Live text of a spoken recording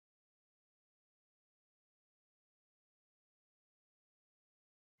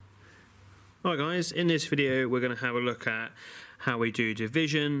Alright guys, in this video we're going to have a look at how we do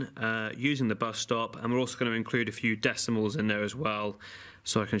division using the bus stop, and we're also going to include a few decimals in there as well,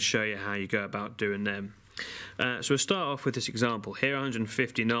 so I can show you how you go about doing them. So we'll start off with this example here,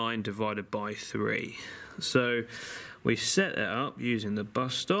 159 divided by 3. So we set it up using the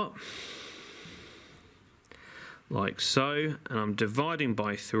bus stop, like so, and I'm dividing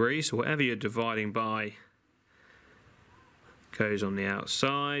by 3, so whatever you're dividing by goes on the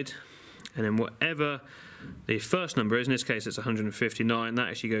outside. And then whatever the first number is, in this case it's 159, that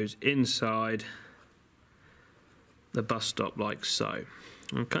actually goes inside the bus stop like so.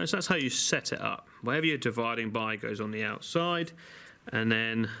 Okay, so that's how you set it up. Whatever you're dividing by goes on the outside, and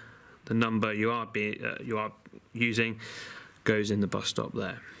then the number you are using goes in the bus stop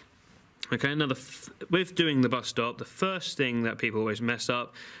there. Okay, now with doing the bus stop, the first thing that people always mess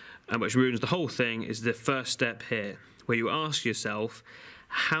up, and which ruins the whole thing, is the first step here, where you ask yourself,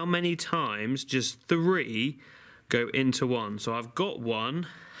 how many times does 3 go into 1? So I've got 1,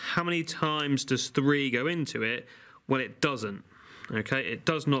 how many times does 3 go into it? Well, it doesn't. Okay, it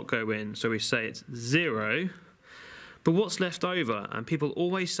does not go in, so we say it's 0. But what's left over? And people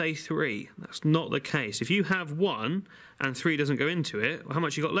always say 3. That's not the case. If you have 1 and 3 doesn't go into it, well, how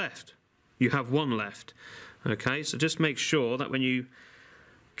much you got left? You have 1 left. Okay, so just make sure that when you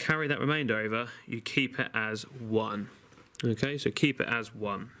carry that remainder over, you keep it as 1. Okay, so keep it as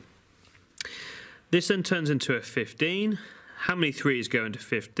 1. This then turns into a 15. How many 3's go into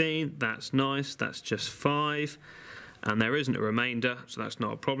 15? That's nice, that's just 5. And there isn't a remainder, so that's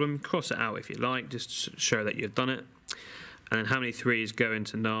not a problem. Cross it out if you like, just to show that you've done it. And then how many 3's go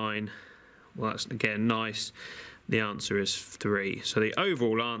into 9? Well, that's again nice. The answer is 3. So the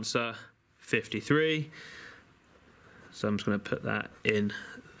overall answer, 53. So I'm just going to put that in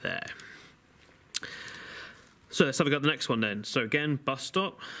there. So let's have a go at the next one then. So again, bus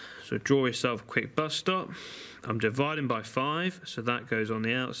stop. So draw yourself a quick bus stop. I'm dividing by 5, so that goes on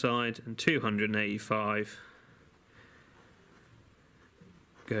the outside, and 285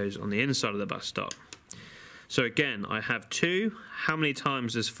 goes on the inside of the bus stop. So again, I have 2. How many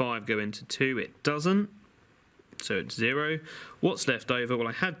times does 5 go into 2? It doesn't. So it's 0. What's left over? Well,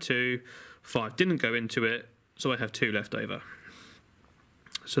 I had 2. 5 didn't go into it, so I have 2 left over.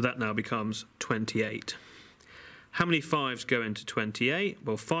 So that now becomes 28. How many 5's go into 28?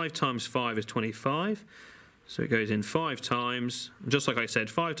 Well, 5 times 5 is 25. So it goes in 5 times. And just like I said,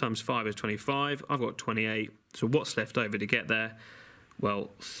 5 times 5 is 25. I've got 28. So what's left over to get there? Well,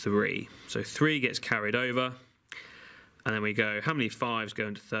 3. So 3 gets carried over. And then we go, how many 5's go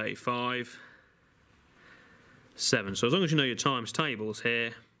into 35? 7. So as long as you know your times tables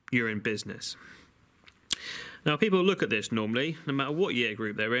here, you're in business. Now, people look at this normally, no matter what year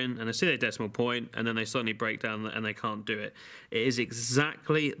group they're in, and they see their decimal point, and then they suddenly break down and they can't do it. It is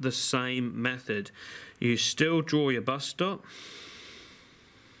exactly the same method. You still draw your bus stop.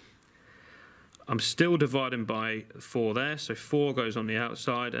 I'm still dividing by 4 there, so 4 goes on the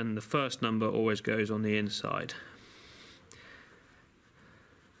outside, and the first number always goes on the inside.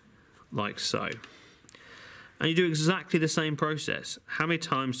 Like so. And you do exactly the same process. How many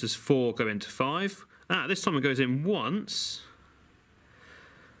times does 4 go into 5? This time it goes in once,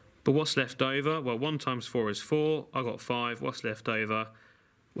 but what's left over? Well, 1 times 4 is 4, I got 5, what's left over?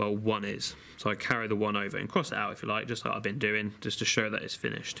 Well, 1 is. So I carry the 1 over and cross it out if you like, just like I've been doing, just to show that it's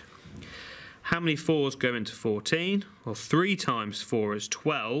finished. How many 4's go into 14? Well, 3 times 4 is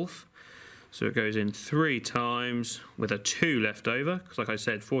 12, so it goes in 3 times with a 2 left over, because like I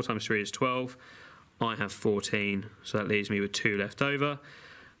said, 4 times 3 is 12, I have 14, so that leaves me with 2 left over.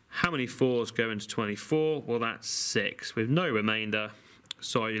 How many 4's go into 24? Well, that's 6, with no remainder,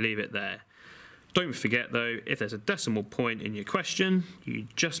 so you leave it there. Don't forget though, if there's a decimal point in your question, you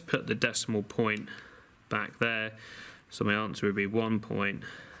just put the decimal point back there. So my answer would be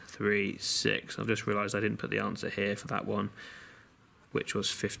 1.36. I've just realised I didn't put the answer here for that one, which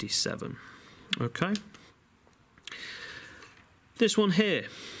was 57. Okay. This one here,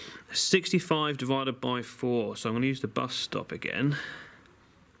 65 divided by 4. So I'm going to use the bus stop again.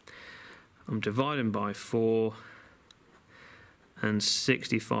 I'm dividing by 4, and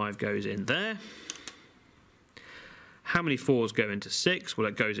 65 goes in there. How many 4's go into 6? Well,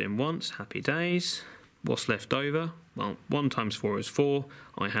 it goes in once, happy days. What's left over? Well, 1 times 4 is 4,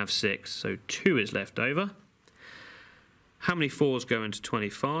 I have 6, so 2 is left over. How many 4's go into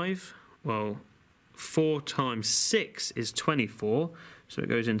 25? Well, 4 times 6 is 24, so it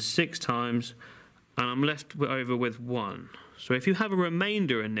goes in 6 times, and I'm left over with 1. So if you have a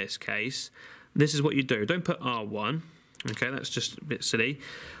remainder in this case, this is what you do. Don't put R1. Okay, that's just a bit silly.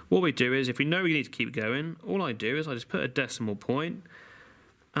 What we do is, if we know we need to keep going, all I do is I just put a decimal point,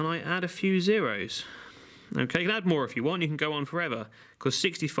 and I add a few zeros. Okay, you can add more if you want, you can go on forever, because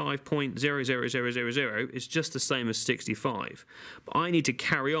 65.00000 is just the same as 65. But I need to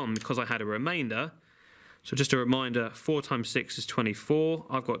carry on because I had a remainder. So just a reminder, 4 times 6 is 24,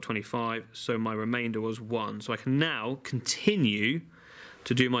 I've got 25, so my remainder was 1. So I can now continue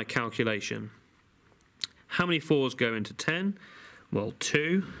to do my calculation. How many 4s go into 10? Well,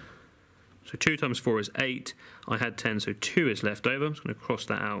 2. So 2 times 4 is 8. I had 10, so 2 is left over. I'm just going to cross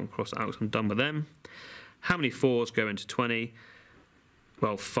that out and cross that out because I'm done with them. How many 4s go into 20?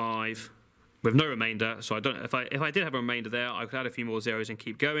 Well, 5. With no remainder, so I don't. If I did have a remainder there, I could add a few more zeros and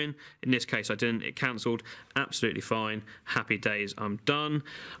keep going. In this case, I didn't. It cancelled. Absolutely fine. Happy days. I'm done.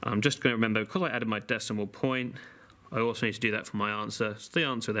 I'm just going to remember, because I added my decimal point, I also need to do that for my answer. So the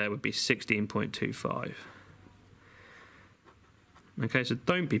answer there would be 16.25. Okay, so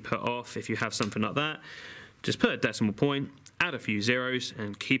don't be put off if you have something like that. Just put a decimal point, add a few zeros,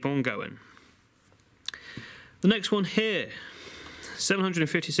 and keep on going. The next one here.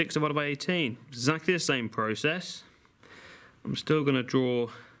 756 divided by 18, exactly the same process. I'm still going to draw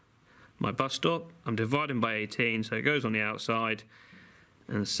my bus stop. I'm dividing by 18, so it goes on the outside,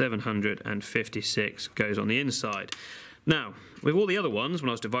 and 756 goes on the inside. Now, with all the other ones, when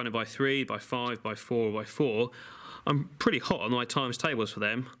I was dividing by 3, by 5, by 4, by 4, I'm pretty hot on my times tables for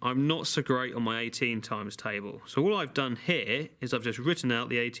them. I'm not so great on my 18 times table. So all I've done here is I've just written out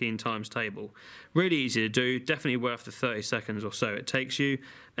the 18 times table. Really easy to do, definitely worth the 30 seconds or so it takes you.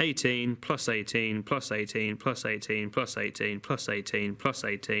 18 plus 18 plus 18 plus 18 plus 18 plus 18 plus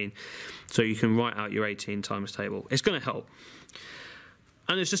 18. So you can write out your 18 times table. It's going to help.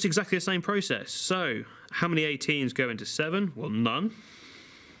 And it's just exactly the same process. So how many 18s go into 7? Well, none.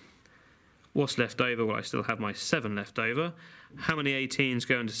 What's left over? Well, I still have my 7 left over. How many 18s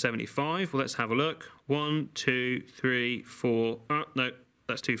go into 75? Well, let's have a look. 1, 2, 3, 4. Oh, no,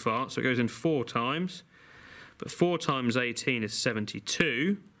 that's too far. So it goes in 4 times. But 4 times 18 is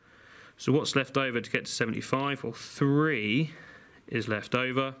 72. So what's left over to get to 75? Well, 3 is left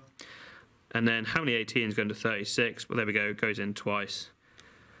over. And then how many 18s go into 36? Well, there we go. It goes in twice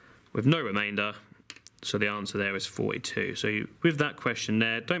with no remainder. So the answer there is 42. So with that question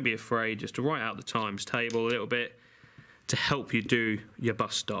there, don't be afraid just to write out the times table a little bit to help you do your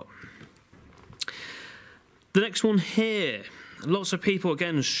bus stop. The next one here. Lots of people,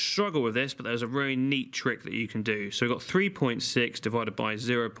 again, struggle with this, but there's a very neat trick that you can do. So we've got 3.6 divided by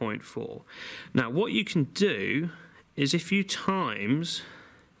 0.4. Now, what you can do is if you times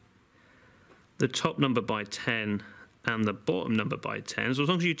the top number by 10 and the bottom number by 10, so as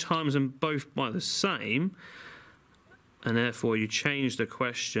long as you times them both by the same, and therefore you change the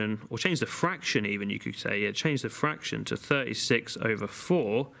question, or change the fraction even, you could say, yeah, change the fraction to 36 over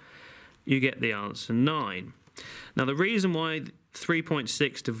 4, you get the answer 9. Now the reason why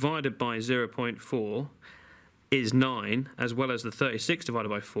 3.6 divided by 0.4 is 9, as well as the 36 divided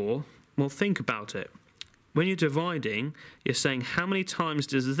by 4, well, think about it. When you're dividing, you're saying how many times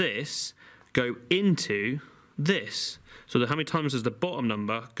does this go into this? So how many times does the bottom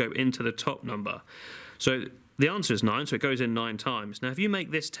number go into the top number? So the answer is 9, so it goes in 9 times. Now if you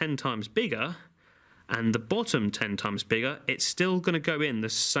make this 10 times bigger and the bottom 10 times bigger, it's still going to go in the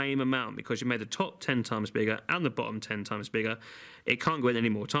same amount because you made the top 10 times bigger and the bottom 10 times bigger. It can't go in any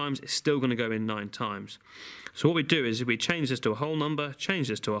more times, it's still going to go in 9 times. So what we do is we change this to a whole number, change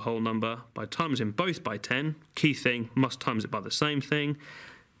this to a whole number by timesing both by 10. Key thing, must times it by the same thing.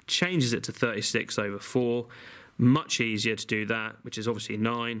 Changes it to 36 over 4. Much easier to do that, which is obviously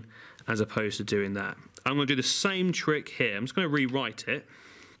 9, as opposed to doing that. I'm going to do the same trick here. I'm just going to rewrite it.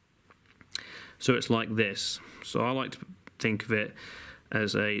 So it's like this. So I like to think of it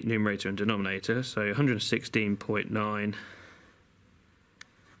as a numerator and denominator. So 116.9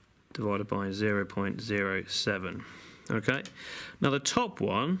 divided by 0.07. Okay. Now the top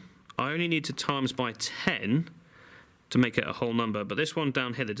one, I only need to times by 10 to make it a whole number. But this one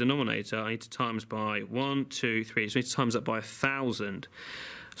down here, the denominator, I need to times by 1, 2, 3. So I need to times that by 1,000.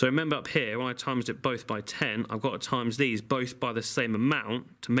 So remember up here, when I times it both by 10, I've got to times these both by the same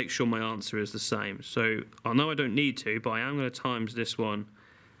amount to make sure my answer is the same. So I know I don't need to, but I am going to times this one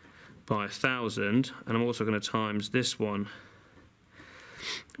by 1,000, and I'm also going to times this one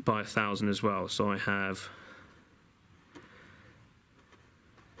by 1,000 as well. So I have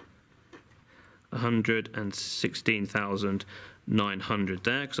 116,900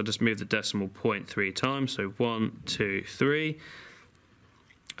 there, because I just moved the decimal point 3 times. So 1, 2, 3.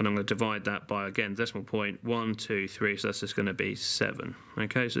 And I'm going to divide that by, again, decimal point 1, 2, 3, so that's just going to be 7.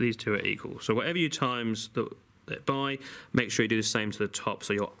 Okay, so these two are equal. So whatever you times it by, make sure you do the same to the top,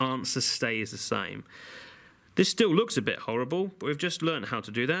 so your answer stays the same. This still looks a bit horrible, but we've just learned how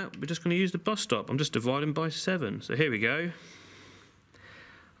to do that. We're just going to use the bus stop. I'm just dividing by 7. So here we go.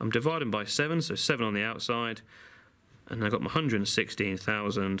 I'm dividing by 7, so 7 on the outside. And I've got my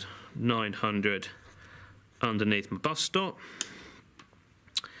 116,900 underneath my bus stop.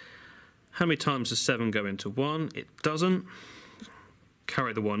 How many times does 7 go into 1? It doesn't.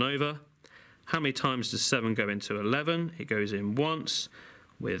 Carry the 1 over. How many times does 7 go into 11? It goes in once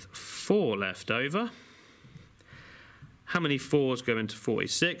with 4 left over. How many 4s go into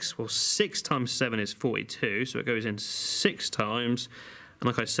 46? Well, 6 times 7 is 42, so it goes in 6 times. And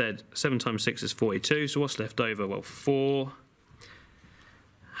like I said, 7 times 6 is 42, so what's left over? Well, 4.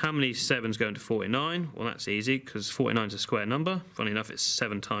 How many 7s go into 49? Well, that's easy, because 49 is a square number. Funny enough, it's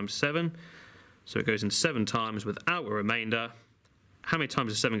 7 times 7. So it goes in 7 times without a remainder. How many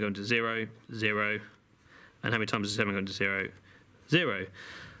times does 7 go into 0? 0. And how many times does 7 go into 0? 0.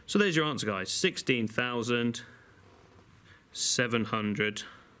 So there's your answer, guys. 16,700.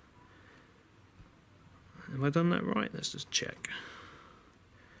 Have I done that right? Let's just check.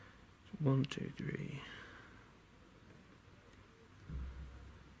 1, 2, 3.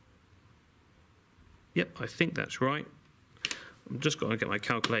 Yep, I think that's right. I'm just going to get my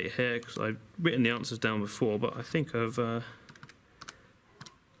calculator here because I've written the answers down before, but I think I've...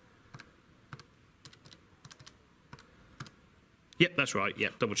 Yep, that's right.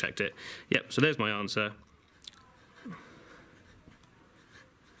 Yep, double checked it. Yep, so there's my answer.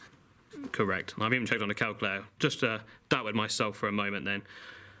 Correct. I've even checked on the calculator. Just doubted myself for a moment then.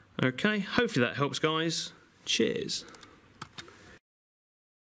 Okay, hopefully that helps, guys. Cheers.